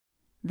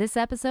This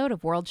episode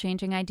of World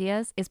Changing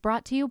Ideas is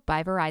brought to you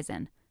by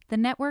Verizon, the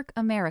network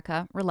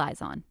America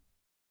relies on.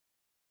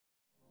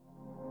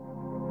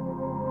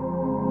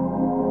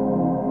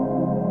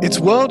 It's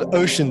World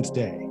Oceans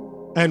Day,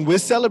 and we're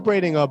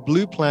celebrating our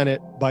blue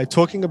planet by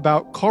talking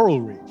about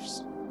coral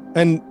reefs.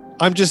 And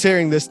I'm just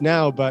hearing this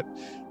now, but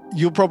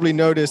you'll probably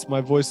notice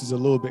my voice is a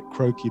little bit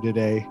croaky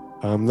today.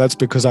 That's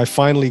because I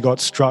finally got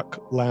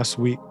struck last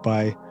week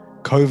by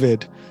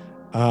COVID.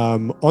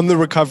 On the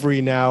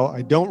recovery now,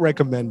 I don't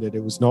recommend it.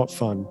 It was not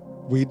fun.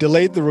 We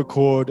delayed the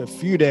record a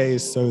few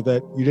days so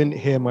that you didn't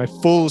hear my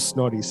full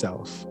snotty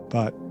self,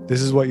 but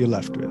this is what you're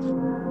left with.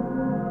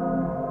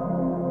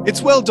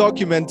 It's well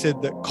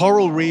documented that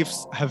coral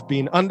reefs have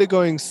been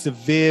undergoing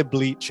severe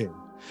bleaching.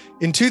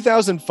 In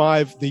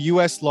 2005, the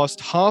US lost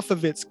half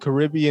of its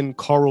Caribbean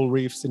coral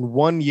reefs in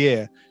 1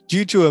 year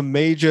due to a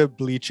major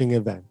bleaching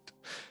event.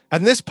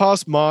 And this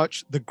past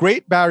March, the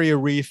Great Barrier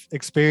Reef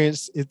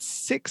experienced its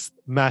 6th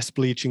mass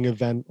bleaching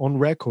event on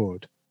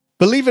record.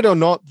 Believe it or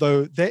not,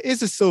 though, there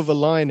is a silver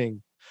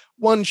lining.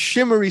 One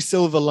shimmery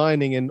silver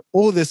lining in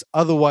all this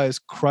otherwise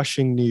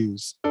crushing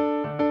news.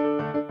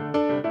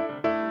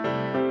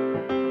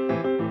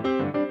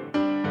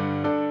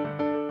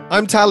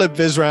 I'm Talib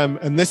Visram,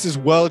 and this is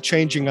World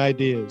Changing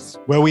Ideas,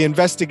 where we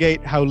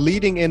investigate how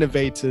leading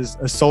innovators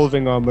are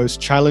solving our most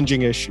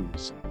challenging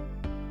issues.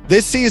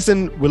 This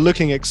season, we're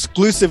looking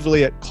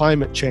exclusively at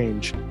climate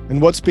change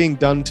and what's being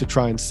done to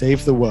try and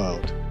save the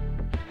world.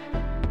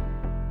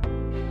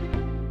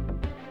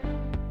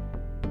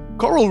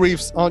 Coral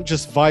reefs aren't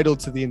just vital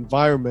to the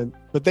environment,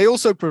 but they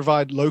also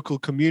provide local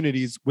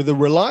communities with a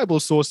reliable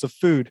source of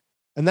food,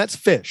 and that's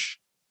fish.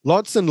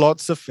 Lots and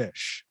lots of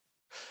fish.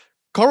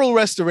 Coral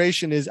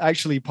restoration is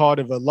actually part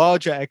of a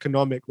larger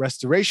economic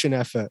restoration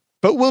effort,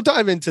 but we'll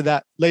dive into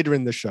that later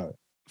in the show.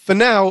 For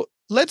now,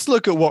 let's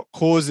look at what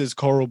causes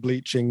coral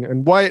bleaching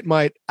and why it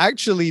might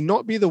actually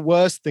not be the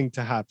worst thing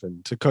to happen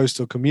to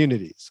coastal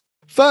communities.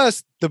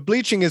 First, the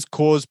bleaching is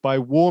caused by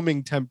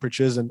warming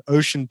temperatures and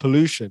ocean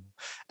pollution.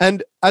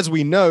 And as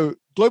we know,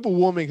 global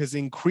warming has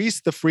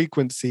increased the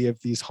frequency of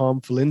these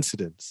harmful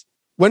incidents.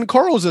 When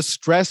corals are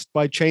stressed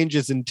by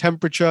changes in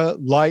temperature,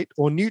 light,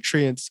 or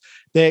nutrients,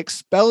 they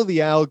expel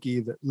the algae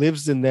that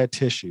lives in their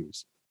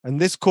tissues, and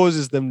this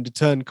causes them to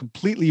turn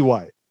completely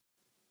white.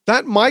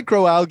 That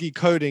microalgae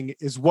coating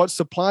is what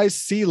supplies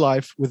sea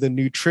life with a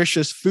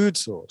nutritious food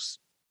source.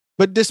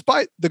 But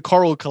despite the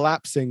coral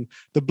collapsing,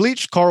 the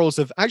bleached corals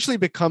have actually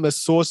become a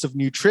source of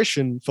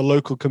nutrition for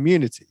local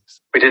communities.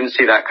 We didn't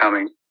see that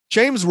coming.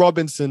 James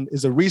Robinson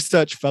is a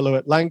research fellow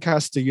at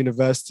Lancaster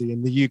University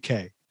in the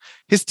UK.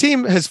 His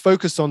team has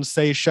focused on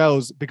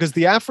Seychelles because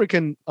the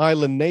African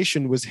island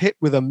nation was hit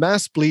with a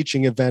mass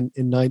bleaching event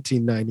in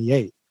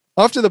 1998.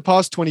 After the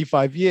past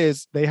 25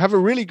 years, they have a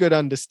really good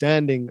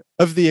understanding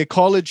of the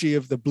ecology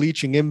of the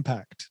bleaching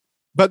impact.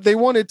 But they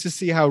wanted to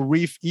see how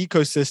reef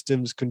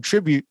ecosystems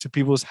contribute to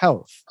people's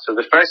health. So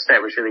the first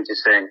step was really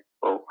just saying,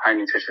 well, how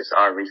nutritious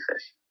are reef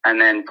fish? And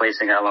then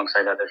placing it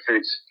alongside other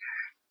foods,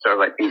 sort of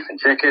like beef and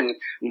chicken,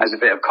 as a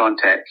bit of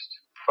context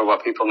for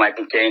what people might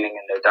be gaining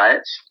in their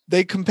diets.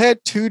 They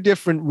compared two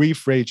different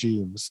reef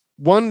regimes,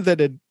 one that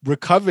had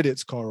recovered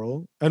its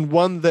coral and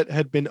one that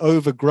had been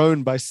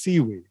overgrown by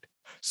seaweed.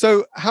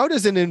 So how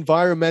does an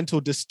environmental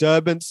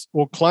disturbance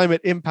or climate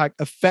impact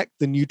affect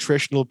the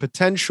nutritional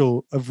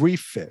potential of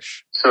reef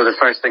fish? So the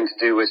first thing to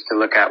do was to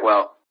look at,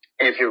 well,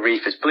 if your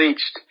reef is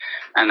bleached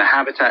and the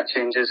habitat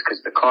changes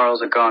because the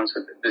corals are gone, so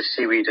the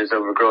seaweed is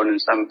overgrown in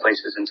some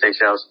places in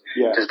Seychelles,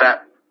 does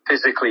that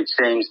physically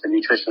change the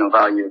nutritional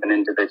value of an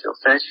individual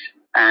fish?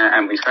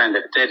 And we found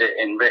that it did. It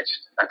enriched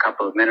a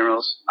couple of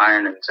minerals,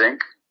 iron and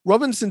zinc.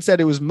 Robinson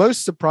said it was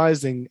most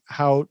surprising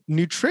how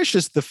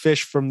nutritious the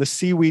fish from the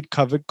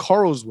seaweed-covered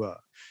corals were.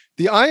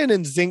 The iron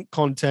and zinc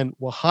content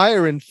were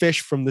higher in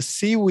fish from the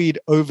seaweed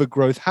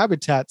overgrowth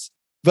habitats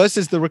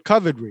versus the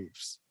recovered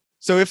reefs.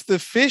 So if the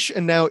fish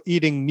are now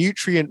eating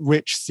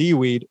nutrient-rich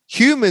seaweed,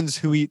 humans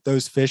who eat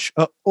those fish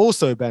are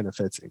also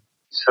benefiting.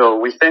 So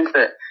we think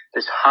that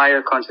this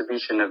higher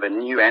contribution of a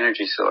new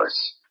energy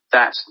source,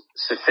 that's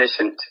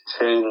sufficient to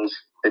change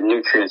the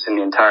nutrients in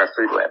the entire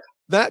food web.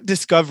 That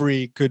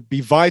discovery could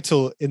be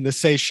vital in the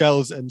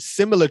Seychelles and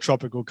similar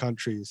tropical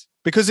countries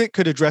because it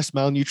could address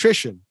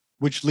malnutrition,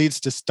 which leads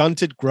to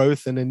stunted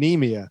growth and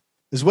anemia,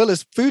 as well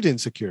as food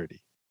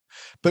insecurity.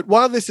 But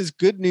while this is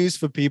good news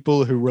for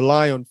people who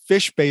rely on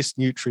fish-based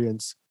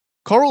nutrients,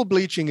 coral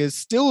bleaching is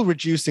still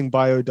reducing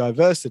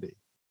biodiversity.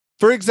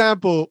 For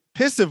example,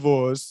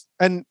 piscivores,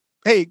 and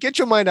hey, get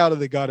your mind out of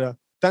the gutter,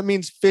 that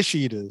means fish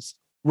eaters,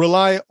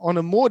 rely on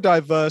a more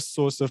diverse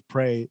source of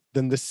prey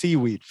than the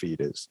seaweed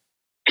feeders.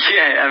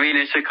 Yeah, I mean,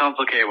 it's a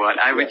complicated one.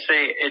 I would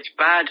say it's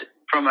bad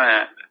from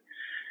a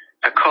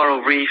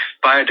coral reef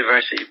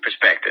biodiversity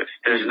perspective.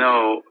 There's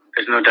no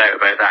doubt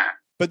about that.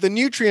 But the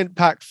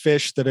nutrient-packed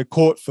fish that are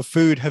caught for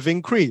food have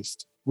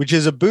increased, which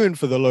is a boon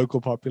for the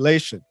local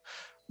population.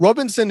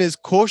 Robinson is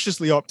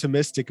cautiously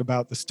optimistic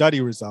about the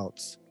study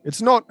results.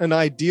 It's not an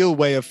ideal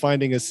way of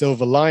finding a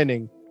silver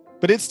lining,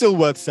 but it's still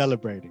worth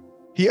celebrating.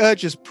 He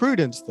urges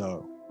prudence,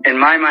 though. In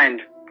my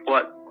mind,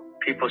 what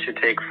people should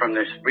take from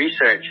this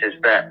research is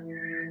that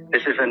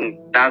this is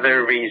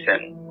another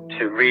reason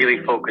to really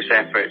focus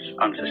efforts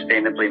on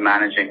sustainably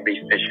managing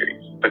reef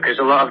fisheries, because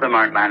a lot of them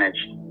aren't managed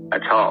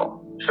at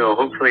all. So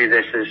hopefully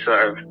this is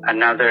sort of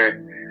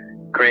another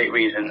great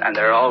reason, and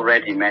there are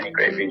already many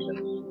great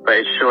reasons, but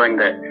it's showing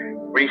that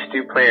reefs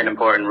do play an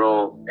important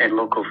role in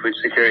local food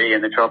security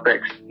in the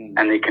tropics,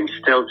 and they can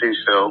still do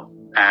so.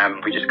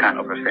 We just can't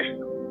overfish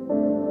them.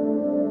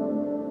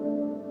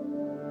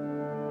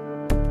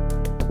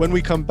 When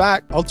we come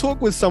back, I'll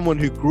talk with someone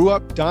who grew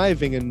up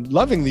diving and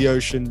loving the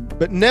ocean,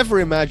 but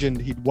never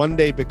imagined he'd one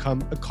day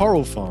become a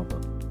coral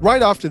farmer.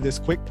 Right after this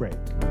quick break.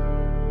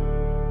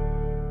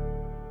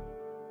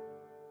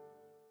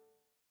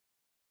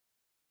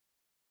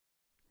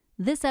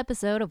 This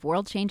episode of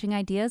World Changing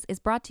Ideas is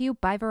brought to you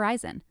by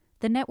Verizon,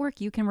 the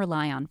network you can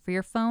rely on for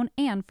your phone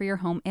and for your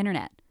home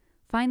internet.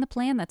 Find the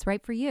plan that's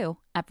right for you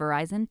at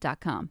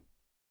Verizon.com.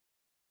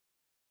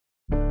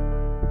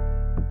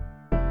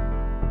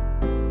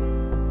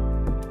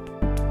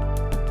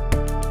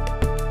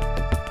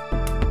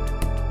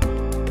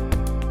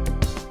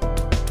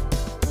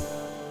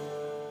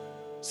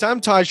 Sam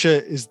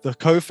Teicher is the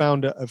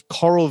co-founder of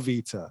Coral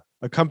Vita,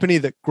 a company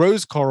that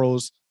grows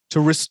corals to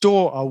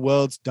restore our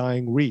world's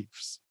dying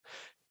reefs.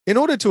 In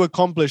order to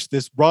accomplish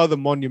this rather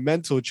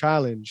monumental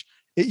challenge,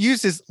 it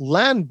uses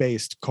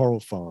land-based coral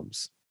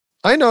farms.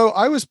 I know,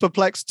 I was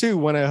perplexed too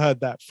when I heard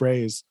that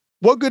phrase.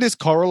 What good is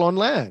coral on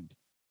land?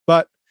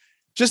 But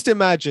just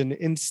imagine,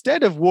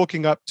 instead of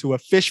walking up to a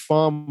fish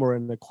farm or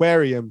an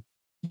aquarium,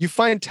 you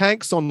find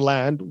tanks on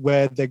land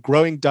where they're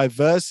growing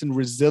diverse and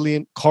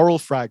resilient coral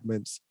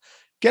fragments,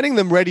 getting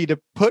them ready to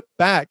put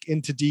back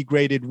into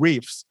degraded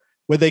reefs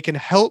where they can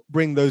help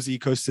bring those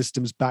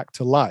ecosystems back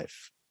to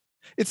life.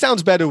 It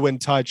sounds better when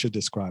Teicher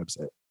describes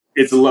it.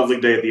 It's a lovely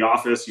day at the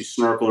office. You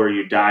snorkel or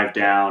you dive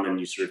down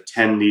and you sort of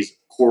tend these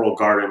coral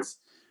gardens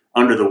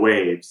under the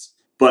waves.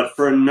 But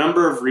for a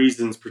number of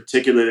reasons,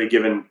 particularly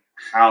given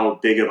how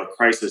big of a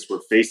crisis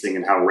we're facing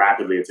and how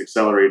rapidly it's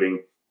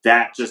accelerating,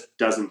 that just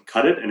doesn't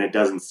cut it and it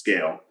doesn't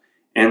scale.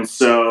 And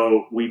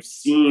so we've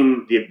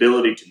seen the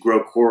ability to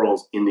grow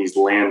corals in these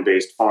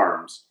land-based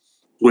farms,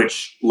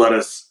 which let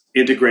us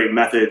integrate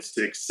methods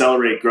to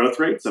accelerate growth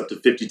rates up to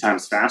 50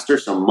 times faster,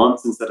 so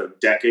months instead of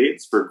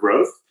decades for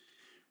growth,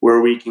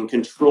 where we can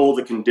control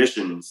the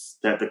conditions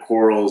that the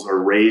corals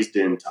are raised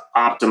in to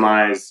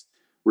optimize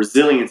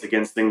resilience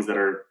against things that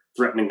are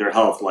threatening their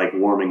health, like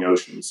warming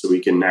oceans. So we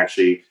can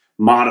actually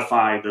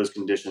modify those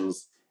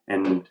conditions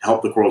and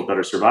help the corals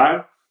better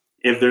survive.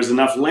 If there's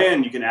enough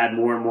land, you can add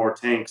more and more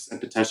tanks and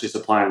potentially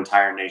supply an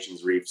entire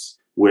nation's reefs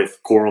with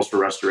corals for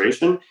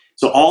restoration.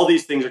 So all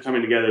these things are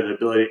coming together, the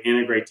ability to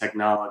integrate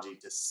technology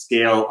to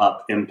scale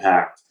up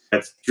impact.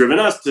 That's driven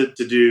us to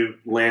do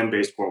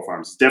land-based coral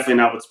farms. It's definitely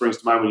not what springs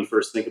to mind when you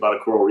first think about a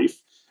coral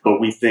reef, but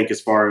we think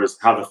as far as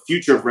how the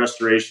future of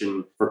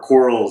restoration for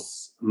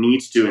corals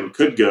needs to and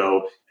could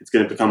go, it's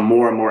going to become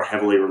more and more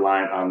heavily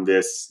reliant on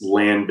this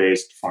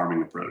land-based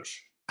farming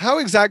approach. How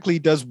exactly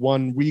does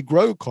one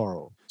regrow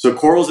coral? So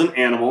coral is an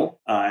animal.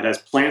 It has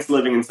plants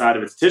living inside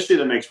of its tissue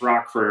that makes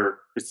rock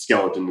for its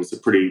skeleton. It's a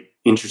pretty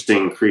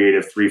interesting,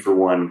 creative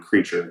 3-for-1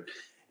 creature.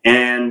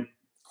 And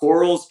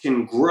corals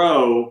can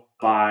grow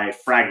by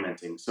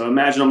fragmenting. So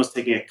imagine almost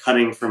taking a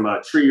cutting from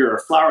a tree or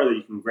a flower that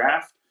you can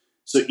graft.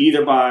 So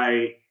either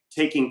by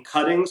taking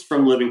cuttings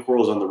from living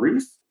corals on the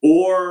reef,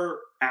 or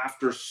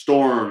after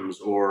storms,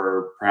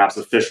 or perhaps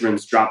a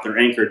fisherman's dropped their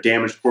anchor,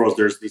 damaged corals,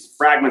 there's these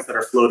fragments that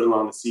are floating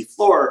along the sea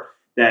floor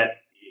that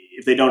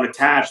if they don't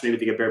attach, maybe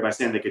they get buried by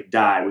sand, they could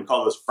die. We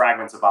call those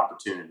fragments of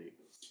opportunity.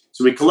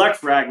 So we collect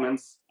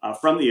fragments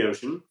from the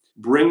ocean,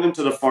 bring them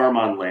to the farm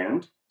on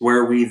land,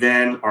 where we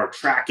then are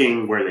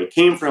tracking where they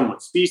came from,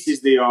 what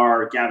species they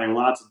are, gathering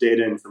lots of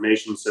data and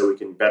information so we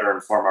can better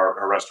inform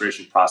our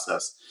restoration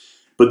process.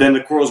 But then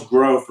the corals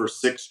grow for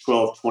 6,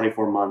 12,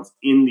 24 months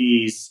in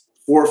these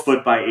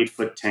 4-foot by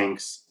 8-foot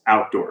tanks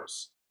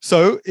outdoors.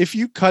 So if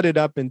you cut it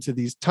up into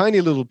these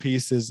tiny little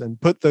pieces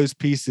and put those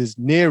pieces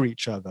near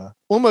each other,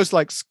 almost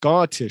like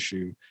scar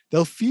tissue,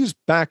 they'll fuse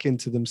back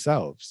into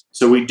themselves.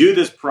 So we do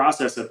this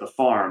process at the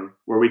farm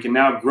where we can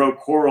now grow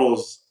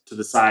corals to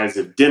the size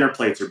of dinner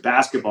plates or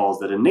basketballs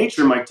that in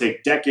nature might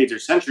take decades or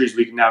centuries.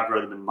 We can now grow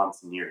them in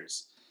months and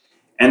years.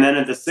 And then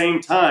at the same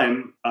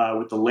time,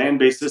 with the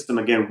land-based system,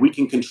 again, we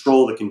can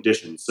control the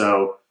conditions.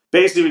 So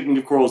basically we can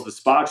give corals the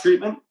spa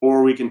treatment,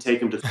 or we can take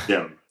them to the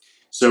gym.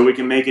 So we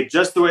can make it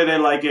just the way they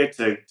like it,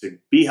 to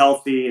be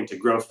healthy and to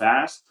grow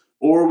fast.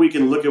 Or we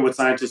can look at what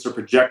scientists are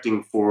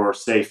projecting for,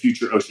 say,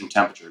 future ocean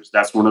temperatures.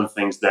 That's one of the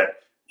things that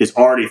is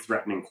already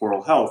threatening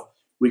coral health.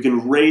 We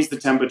can raise the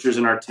temperatures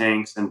in our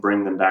tanks and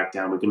bring them back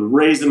down. We can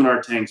raise them in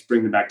our tanks,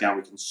 bring them back down.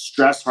 We can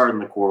stress harden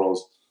the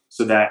corals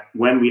so that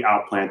when we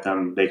outplant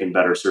them, they can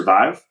better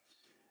survive.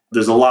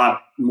 There's a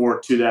lot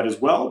more to that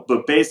as well.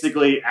 But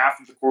basically,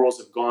 after the corals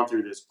have gone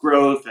through this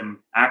growth and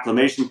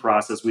acclimation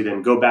process, we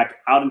then go back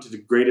out into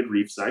degraded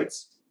reef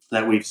sites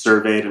that we've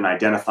surveyed and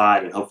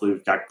identified, and hopefully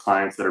we've got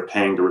clients that are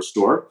paying to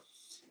restore.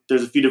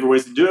 There's a few different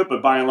ways to do it,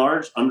 but by and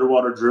large,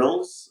 underwater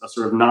drills, a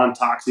sort of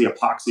non-toxic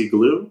epoxy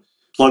glue,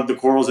 plug the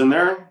corals in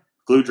there,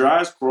 glue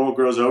dries, coral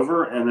grows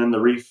over, and then the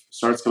reef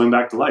starts coming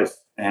back to life.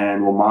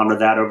 And we'll monitor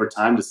that over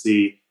time to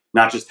see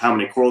not just how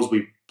many corals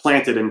we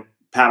planted and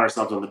pat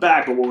ourselves on the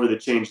back, but what were the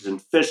changes in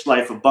fish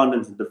life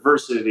abundance and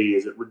diversity?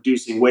 Is it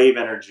reducing wave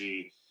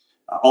energy?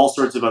 All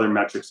sorts of other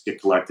metrics get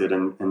collected.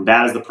 And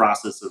that is the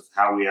process of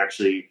how we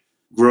actually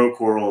grow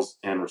corals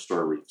and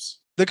restore reefs.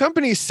 The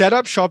company set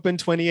up shop in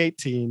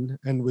 2018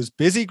 and was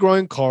busy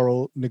growing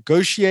coral,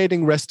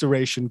 negotiating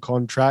restoration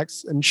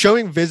contracts, and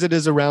showing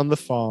visitors around the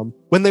farm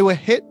when they were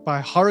hit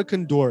by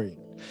Hurricane Dorian.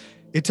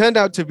 It turned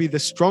out to be the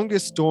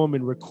strongest storm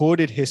in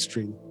recorded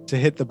history to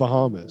hit the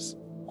Bahamas.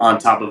 On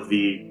top of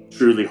the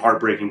truly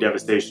heartbreaking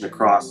devastation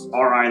across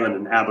our island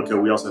in Abaco,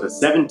 we also had a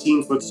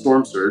 17-foot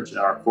storm surge at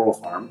our coral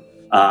farm.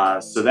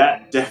 So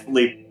that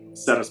definitely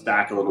set us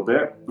back a little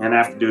bit. And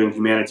after doing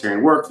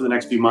humanitarian work for the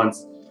next few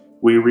months,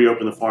 we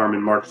reopened the farm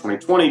in March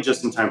 2020,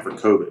 just in time for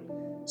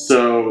COVID.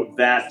 So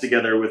that,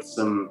 together with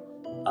some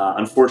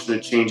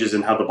unfortunate changes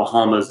in how the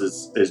Bahamas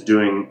is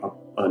doing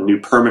a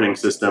new permitting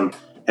system,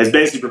 has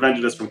basically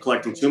prevented us from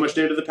collecting too much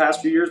data the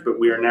past few years, but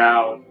we are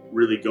now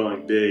really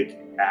going big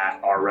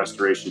at our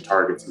restoration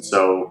targets. And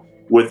so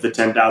with the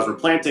 10,000 we're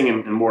planting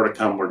and more to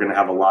come, we're going to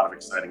have a lot of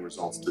exciting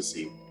results to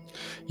see.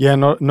 Yeah,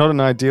 not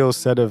an ideal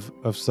set of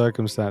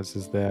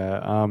circumstances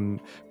there.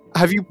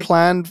 Have you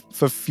planned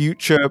for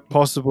future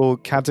possible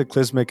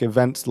cataclysmic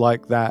events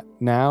like that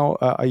now?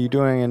 Are you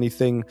doing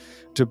anything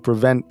to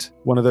prevent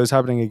one of those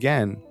happening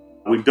again?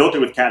 We built it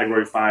with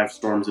Category 5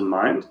 storms in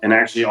mind, and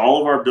actually all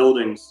of our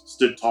buildings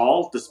stood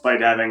tall despite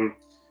having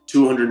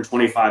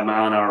 225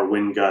 mile-an-hour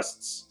wind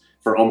gusts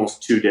for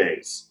almost 2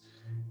 days.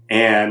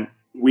 And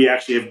we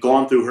actually have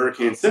gone through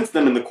hurricanes since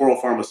then, and the coral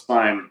farm was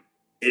fine.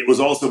 It was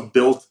also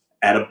built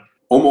at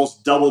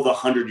almost double the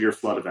 100-year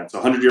flood event.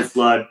 So 100-year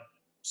flood,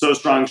 so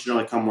strong, should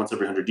only come once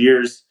every 100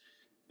 years.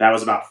 That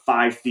was about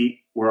 5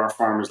 feet where our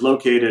farm is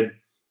located,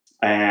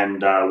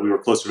 and we were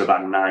closer to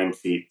about 9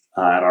 feet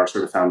at our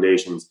sort of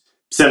foundations.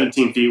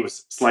 17 feet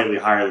was slightly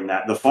higher than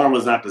that. The farm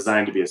was not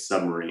designed to be a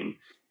submarine.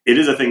 It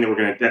is a thing that we're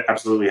going to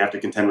absolutely have to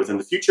contend with in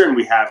the future, and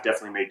we have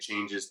definitely made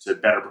changes to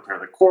better prepare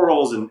the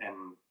corals and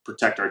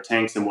protect our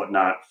tanks and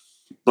whatnot.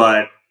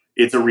 But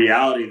it's a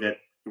reality that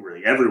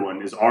really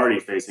everyone is already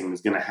facing and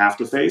is going to have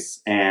to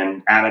face,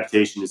 and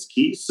adaptation is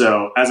key.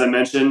 So as I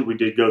mentioned, we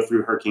did go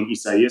through Hurricane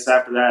Isaias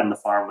after that, and the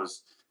farm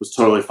was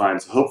totally fine.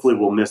 So hopefully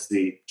we'll miss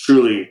the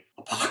truly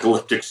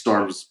apocalyptic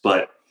storms,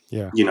 but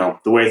yeah, you know,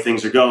 the way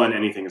things are going,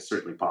 anything is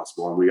certainly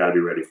possible, and we got to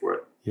be ready for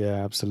it.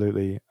 Yeah,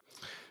 absolutely.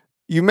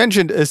 You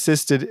mentioned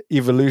assisted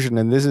evolution,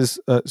 and this is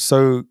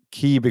so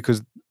key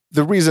because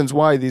the reasons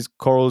why these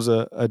corals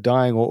are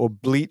dying or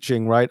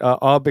bleaching, right,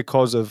 are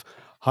because of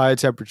higher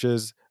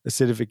temperatures,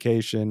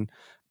 acidification.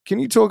 Can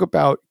you talk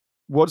about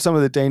what some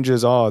of the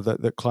dangers are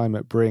that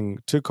climate bring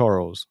to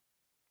corals?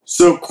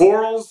 So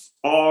corals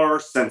are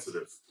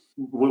sensitive.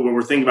 When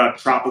we're thinking about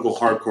tropical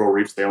hard coral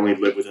reefs, they only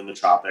live within the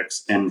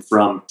tropics. And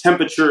from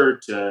temperature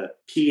to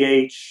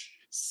pH,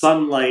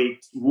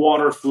 sunlight,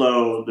 water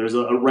flow, there's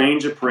a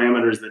range of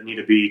parameters that need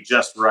to be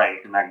just right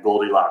in that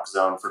Goldilocks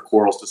zone for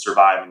corals to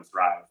survive and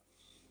thrive.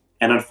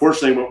 And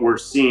unfortunately, what we're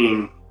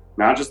seeing,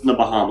 not just in the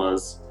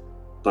Bahamas,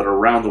 but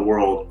around the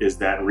world, is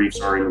that reefs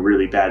are in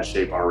really bad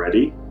shape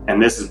already.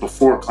 And this is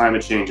before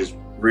climate change is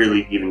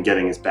really even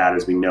getting as bad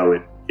as we know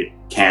it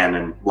can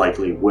and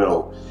likely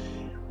will.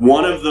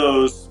 One of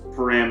those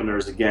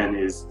parameters, again,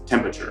 is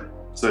temperature.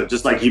 So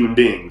just like human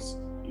beings,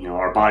 you know,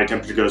 our body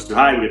temperature goes too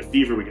high, we get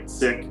fever, we get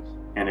sick,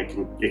 and it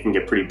can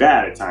get pretty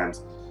bad at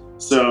times.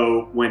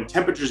 So when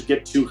temperatures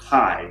get too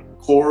high,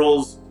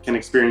 corals can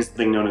experience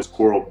something known as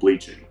coral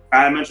bleaching.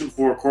 I mentioned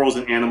before, coral's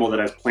an animal that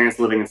has plants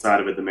living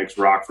inside of it that makes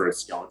rock for its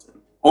skeleton.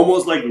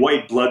 Almost like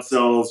white blood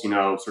cells, you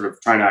know, sort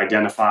of trying to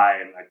identify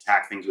and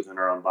attack things within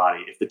our own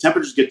body. If the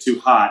temperatures get too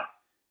hot,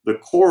 the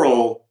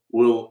coral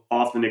will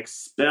often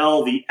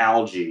expel the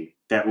algae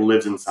that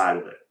lives inside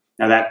of it.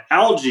 Now that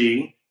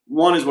algae,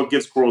 one, is what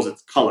gives corals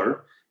its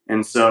color.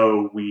 And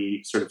so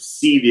we sort of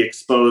see the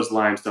exposed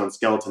limestone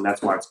skeleton.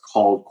 That's why it's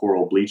called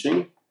coral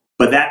bleaching.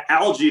 But that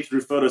algae,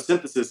 through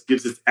photosynthesis,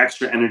 gives its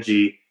extra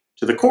energy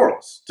to the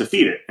corals to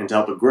feed it and to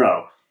help it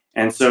grow.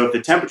 And so if the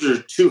temperatures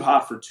are too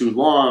hot for too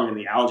long and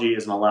the algae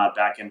isn't allowed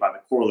back in by the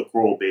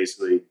coral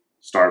basically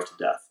starves to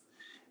death.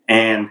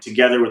 And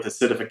together with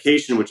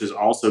acidification, which is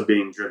also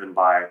being driven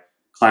by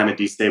climate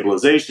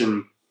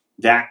destabilization,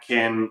 that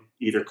can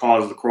either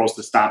cause the corals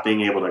to stop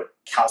being able to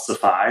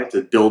calcify,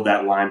 to build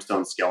that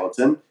limestone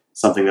skeleton,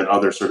 something that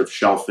other sort of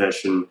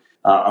shellfish and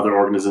other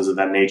organisms of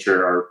that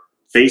nature are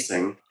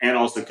facing, and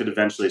also could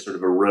eventually sort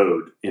of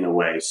erode in a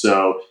way.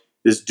 So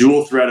this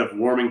dual threat of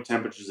warming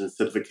temperatures and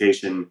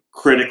acidification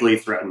critically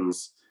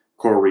threatens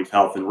coral reef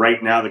health. And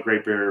right now, the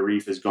Great Barrier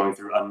Reef is going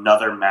through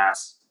another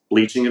mass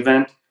bleaching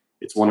event.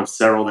 It's one of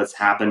several that's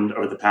happened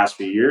over the past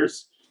few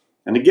years.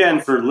 And again,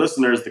 for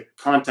listeners, the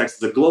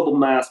context of the global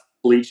mass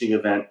bleaching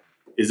event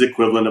is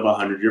equivalent of a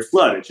 100-year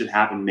flood. It should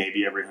happen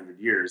maybe every 100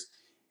 years.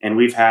 And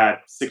we've had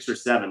 6 or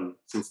 7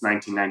 since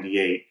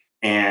 1998.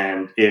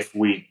 And if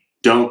we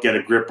don't get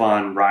a grip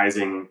on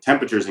rising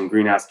temperatures and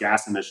greenhouse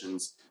gas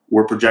emissions,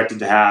 we're projected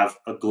to have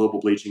a global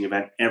bleaching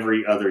event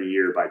every other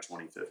year by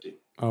 2050.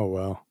 Oh,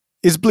 wow.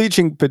 Is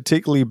bleaching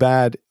particularly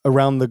bad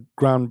around the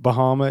Grand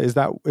Bahama? Is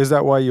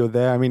that why you're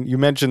there? I mean, you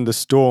mentioned the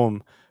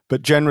storm,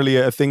 but generally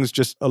are things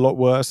just a lot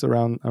worse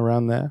around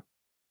there?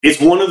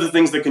 It's one of the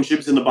things that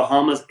contributes in the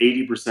Bahamas.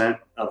 80%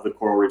 of the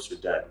coral reefs are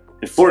dead.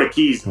 In Florida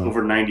Keys,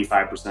 over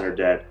 95% are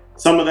dead.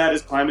 Some of that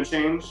is climate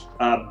change,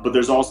 but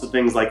there's also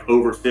things like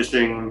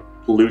overfishing,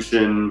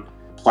 pollution,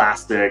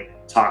 plastic,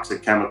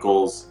 toxic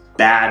chemicals,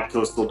 bad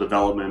coastal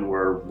development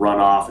where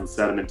runoff and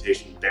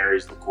sedimentation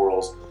buries the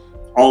corals.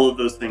 All of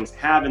those things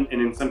have, and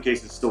in some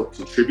cases still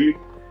contribute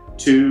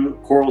to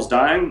corals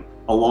dying,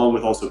 along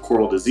with also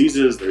coral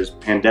diseases. There's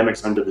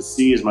pandemics under the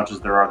sea as much as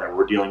there are that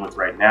we're dealing with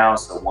right now.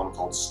 So one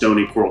called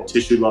stony coral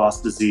tissue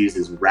loss disease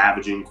is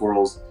ravaging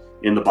corals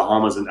in the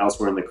Bahamas and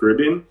elsewhere in the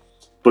Caribbean.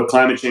 But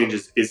climate change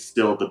is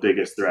still the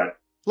biggest threat.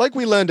 Like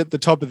we learned at the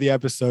top of the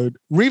episode,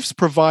 reefs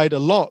provide a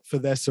lot for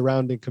their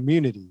surrounding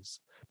communities.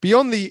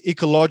 Beyond the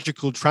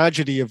ecological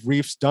tragedy of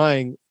reefs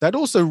dying, that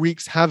also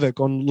wreaks havoc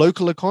on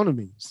local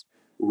economies.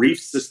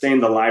 Reefs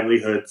sustain the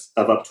livelihoods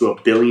of up to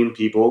 1 billion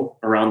people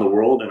around the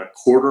world and a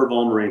quarter of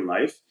all marine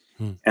life.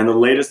 And the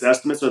latest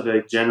estimates are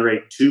they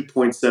generate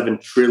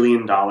 $2.7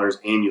 trillion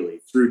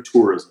annually through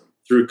tourism,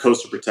 through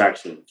coastal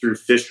protection, through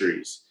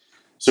fisheries.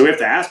 So we have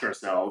to ask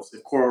ourselves,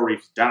 if coral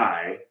reefs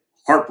die,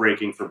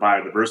 heartbreaking for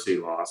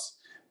biodiversity loss,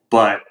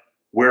 but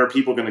where are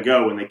people going to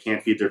go when they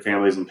can't feed their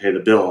families and pay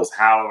the bills?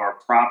 How are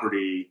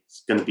property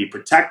going to be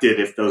protected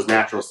if those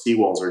natural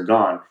seawalls are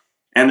gone?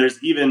 And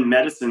there's even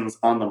medicines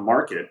on the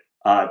market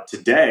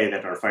today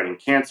that are fighting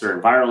cancer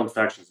and viral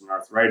infections and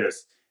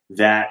arthritis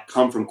that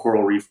come from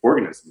coral reef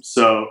organisms.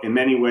 So in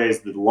many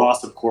ways, the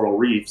loss of coral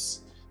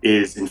reefs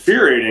is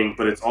infuriating,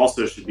 but it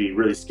also should be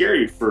really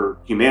scary for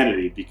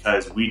humanity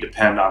because we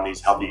depend on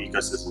these healthy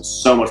ecosystems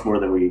so much more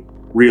than we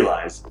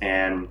realize.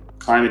 And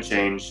climate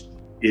change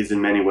is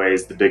in many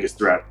ways the biggest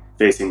threat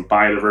facing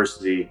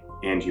biodiversity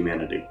and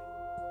humanity.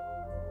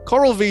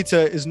 Coral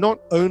Vita is not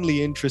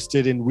only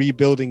interested in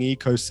rebuilding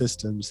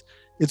ecosystems,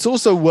 it's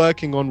also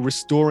working on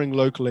restoring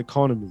local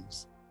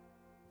economies.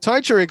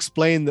 Teicher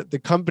explained that the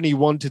company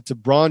wanted to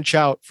branch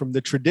out from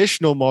the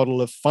traditional model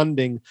of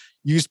funding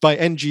used by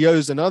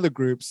NGOs and other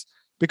groups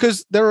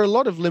because there are a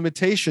lot of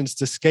limitations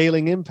to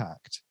scaling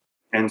impact.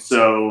 And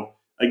so,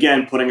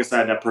 again, putting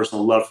aside that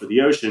personal love for the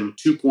ocean,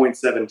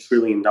 $2.7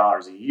 trillion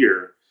a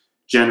year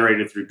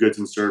generated through goods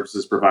and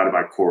services provided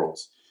by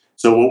corals.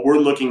 So what we're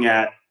looking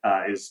at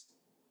is,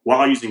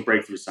 while using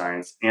breakthrough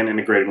science and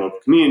integrating local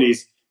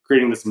communities,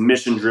 creating this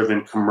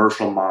mission-driven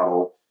commercial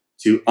model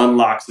to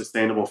unlock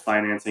sustainable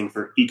financing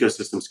for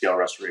ecosystem scale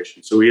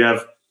restoration. So we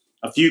have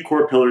a few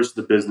core pillars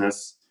to the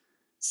business: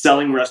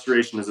 selling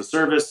restoration as a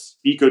service,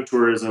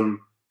 ecotourism,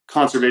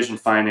 conservation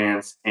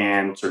finance,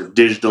 and sort of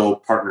digital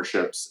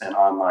partnerships and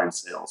online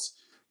sales.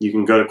 You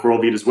can go to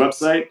Coral Vita's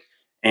website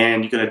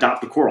and you can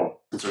adopt a coral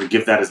and sort of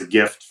give that as a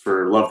gift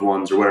for loved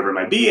ones or whatever it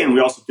might be. And we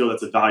also feel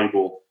that's a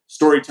valuable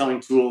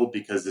storytelling tool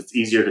because it's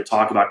easier to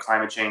talk about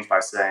climate change by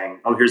saying,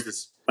 oh, here's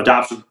this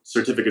adoption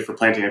certificate for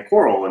planting a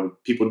coral, and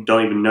people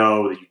don't even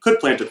know that you could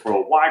plant a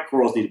coral, why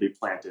corals need to be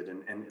planted,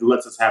 and it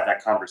lets us have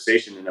that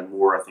conversation in a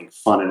more, I think,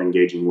 fun and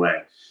engaging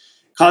way.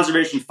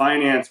 Conservation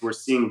finance, we're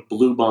seeing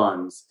blue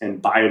bonds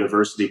and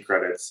biodiversity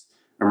credits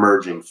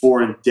emerging,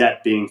 foreign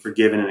debt being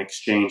forgiven in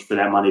exchange for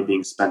that money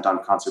being spent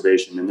on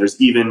conservation, and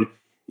there's even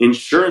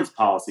insurance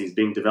policies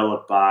being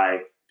developed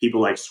by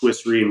people like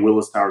Swiss Re and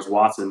Willis Towers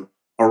Watson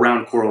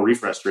around coral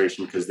reef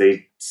restoration because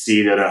they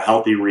see that a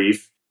healthy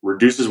reef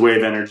reduces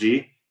wave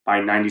energy by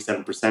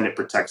 97%. It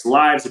protects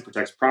lives, it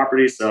protects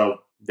property. So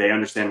they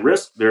understand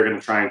risk. They're going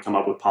to try and come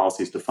up with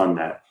policies to fund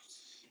that.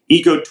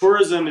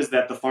 Ecotourism is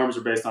that the farms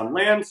are based on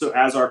land. So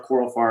as our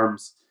coral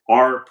farms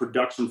are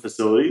production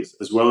facilities,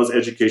 as well as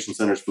education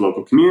centers for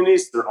local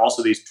communities, there are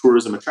also these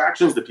tourism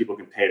attractions that people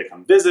can pay to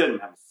come visit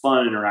and have a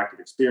fun, interactive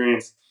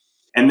experience.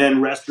 And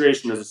then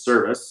restoration as a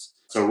service.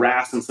 So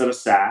RAS instead of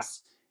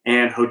SAS.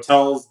 And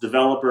hotels,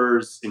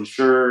 developers,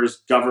 insurers,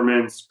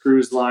 governments,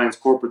 cruise lines,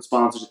 corporate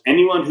sponsors,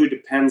 anyone who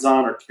depends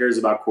on or cares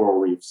about coral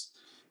reefs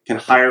can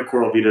hire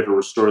Coral Vita to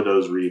restore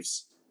those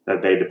reefs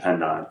that they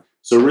depend on.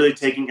 So really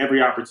taking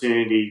every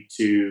opportunity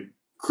to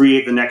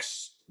create the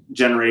next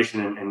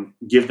generation and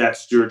give that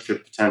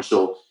stewardship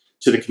potential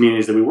to the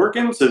communities that we work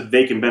in so that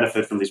they can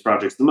benefit from these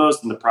projects the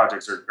most, and the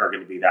projects are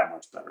going to be that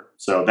much better.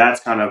 So that's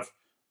kind of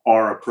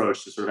our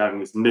approach to sort of having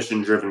this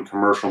mission-driven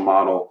commercial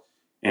model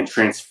and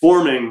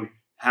transforming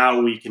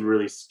how we can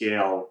really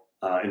scale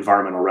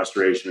environmental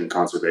restoration and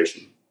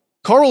conservation.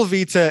 Coral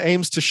Vita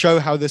aims to show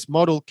how this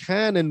model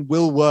can and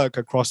will work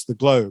across the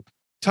globe.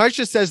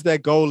 Teicher says their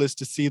goal is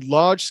to see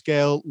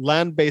large-scale,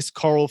 land-based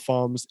coral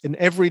farms in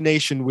every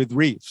nation with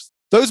reefs.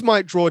 Those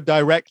might draw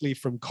directly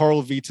from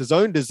Coral Vita's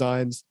own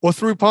designs or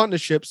through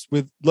partnerships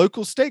with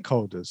local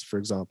stakeholders, for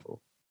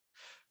example.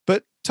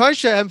 But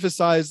Teicher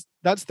emphasized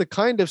that's the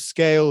kind of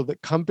scale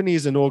that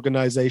companies and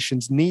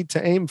organizations need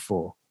to aim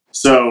for.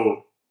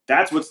 So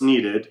that's what's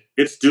needed.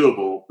 It's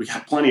doable. We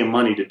got plenty of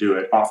money to do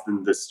it.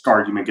 Often this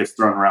argument gets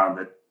thrown around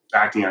that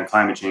acting on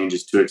climate change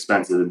is too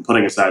expensive, and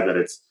putting aside that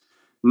it's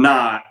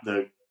not,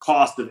 the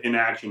cost of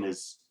inaction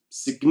is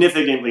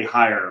significantly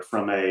higher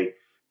from a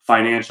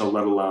financial,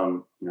 let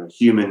alone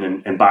human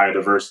and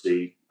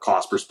biodiversity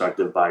cost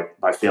perspective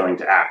by failing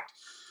to act.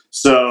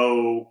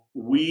 So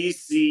we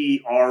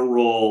see our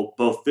role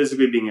both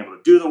physically being able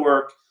to do the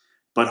work,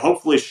 but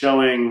hopefully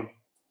showing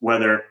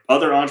whether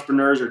other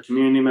entrepreneurs or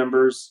community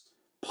members,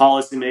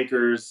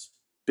 policymakers,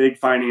 big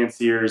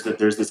financiers, that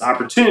there's this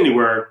opportunity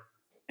where,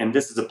 and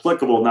this is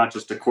applicable not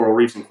just to coral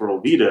reefs and coral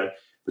vita,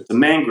 but to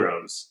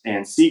mangroves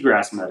and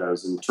seagrass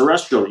meadows and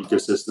terrestrial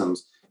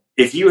ecosystems.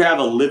 If you have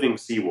a living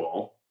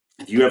seawall,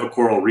 if you have a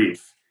coral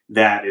reef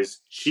that is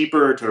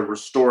cheaper to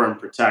restore and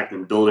protect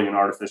than building an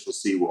artificial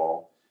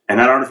seawall, and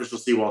that artificial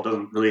seawall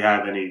doesn't really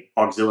have any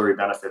auxiliary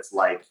benefits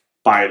like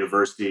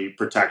biodiversity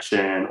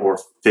protection or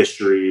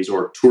fisheries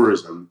or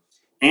tourism,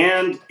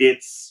 and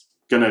it's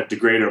going to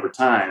degrade over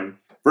time,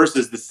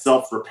 versus the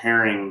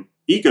self-repairing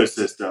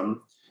ecosystem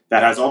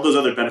that has all those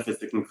other benefits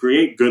that can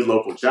create good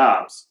local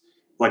jobs,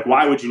 like,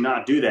 why would you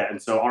not do that? And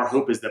so our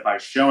hope is that by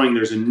showing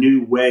there's a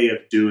new way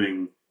of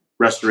doing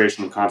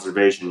restoration and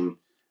conservation,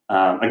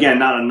 again,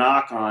 not a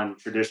knock on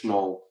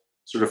traditional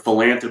sort of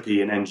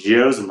philanthropy and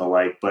NGOs and the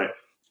like, but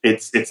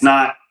it's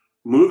not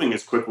moving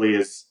as quickly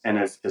as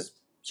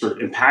sort of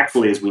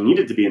impactfully as we need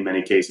it to be in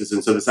many cases.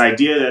 And so this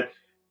idea that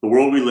the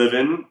world we live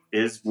in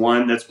is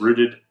one that's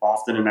rooted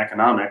often in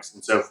economics.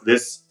 And so if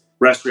this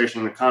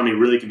restoration economy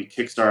really can be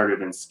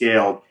kickstarted and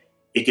scaled,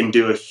 it can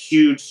do a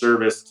huge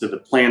service to the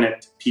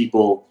planet, to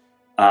people,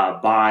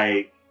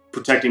 by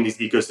protecting these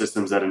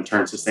ecosystems that in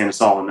turn sustain us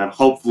all. And then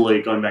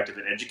hopefully, going back to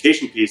the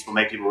education piece, will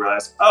make people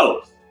realize,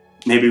 oh,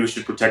 maybe we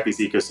should protect these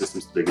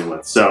ecosystems to begin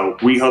with. So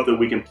we hope that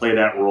we can play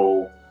that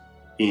role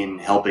in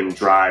helping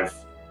drive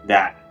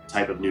that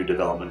type of new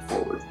development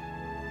forward.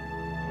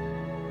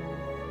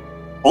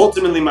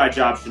 Ultimately, my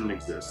job shouldn't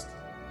exist.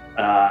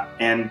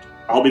 And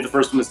I'll be the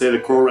first one to say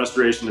that coral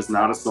restoration is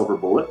not a silver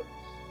bullet.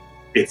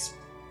 It's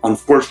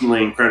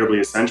unfortunately incredibly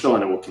essential,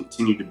 and it will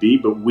continue to be,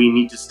 but we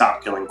need to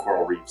stop killing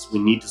coral reefs. We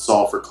need to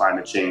solve for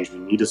climate change. We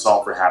need to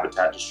solve for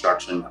habitat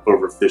destruction,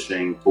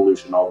 overfishing,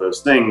 pollution, all those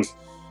things.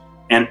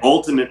 And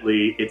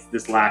ultimately, it's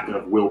this lack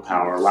of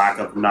willpower, lack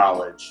of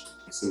knowledge,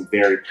 some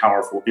very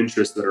powerful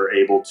interests that are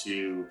able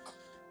to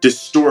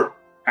distort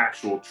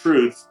actual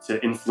truths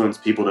to influence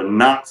people to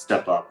not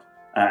step up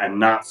and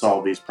not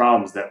solve these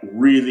problems that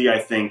really, I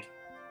think,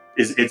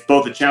 it's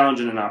both a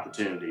challenge and an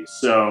opportunity.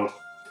 So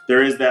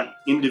there is that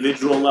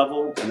individual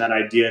level, and that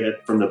idea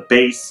that from the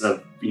base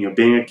of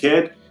being a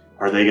kid,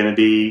 are they going to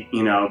be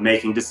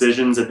making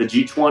decisions at the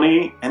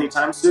G20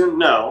 anytime soon?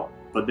 No.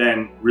 But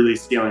then really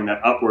scaling that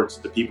upwards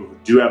to the people who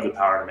do have the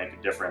power to make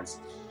a difference.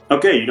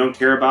 Okay, you don't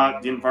care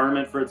about the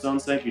environment for its own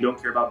sake. You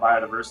don't care about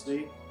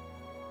biodiversity.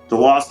 The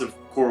loss of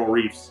coral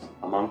reefs,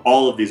 among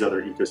all of these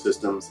other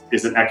ecosystems,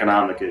 is an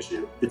economic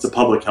issue. It's a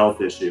public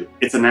health issue.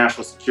 It's a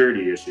national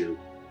security issue.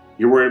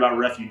 You're worried about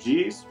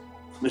refugees?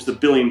 There's a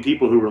billion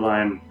people who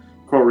rely on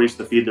coral reefs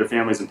to feed their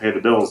families and pay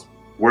the bills.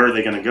 Where are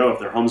they going to go if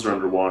their homes are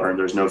underwater and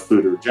there's no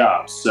food or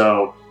jobs?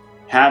 So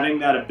having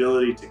that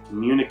ability to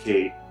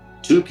communicate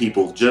to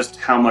people just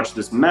how much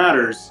this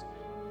matters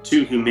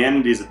to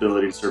humanity's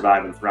ability to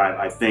survive and thrive,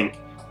 I think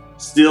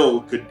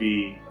still could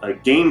be a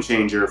game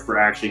changer for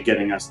actually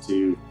getting us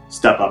to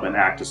step up and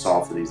act to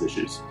solve for these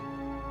issues.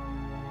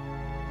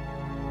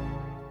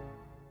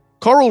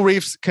 Coral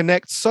reefs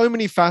connect so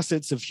many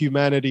facets of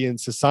humanity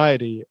and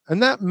society,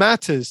 and that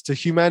matters to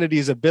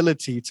humanity's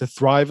ability to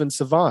thrive and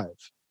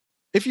survive.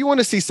 If you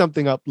want to see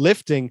something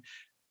uplifting,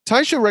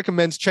 Taisha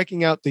recommends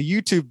checking out the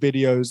YouTube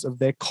videos of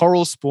their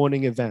coral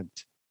spawning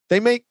event. They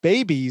make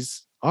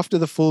babies after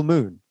the full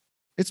moon.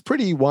 It's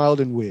pretty wild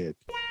and weird.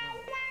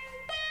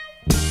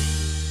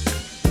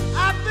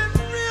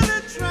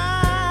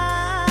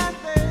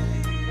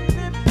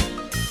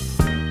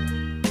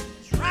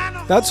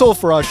 That's all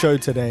for our show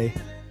today.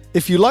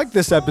 If you liked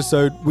this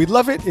episode, we'd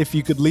love it if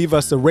you could leave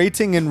us a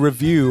rating and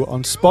review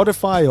on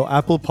Spotify or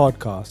Apple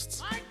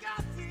Podcasts.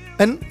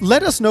 And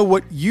let us know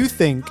what you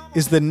think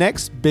is the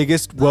next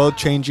biggest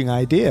world-changing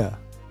idea.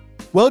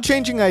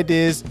 World-Changing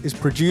Ideas is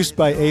produced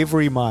by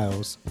Avery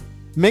Miles.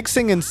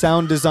 Mixing and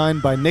sound design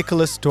by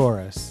Nicholas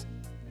Torres.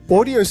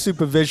 Audio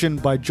supervision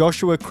by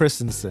Joshua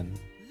Christensen.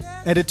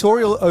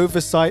 Editorial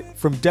oversight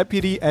from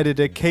Deputy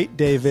Editor Kate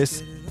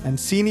Davis and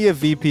Senior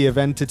VP of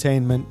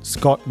Entertainment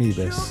Scott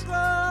Meebus.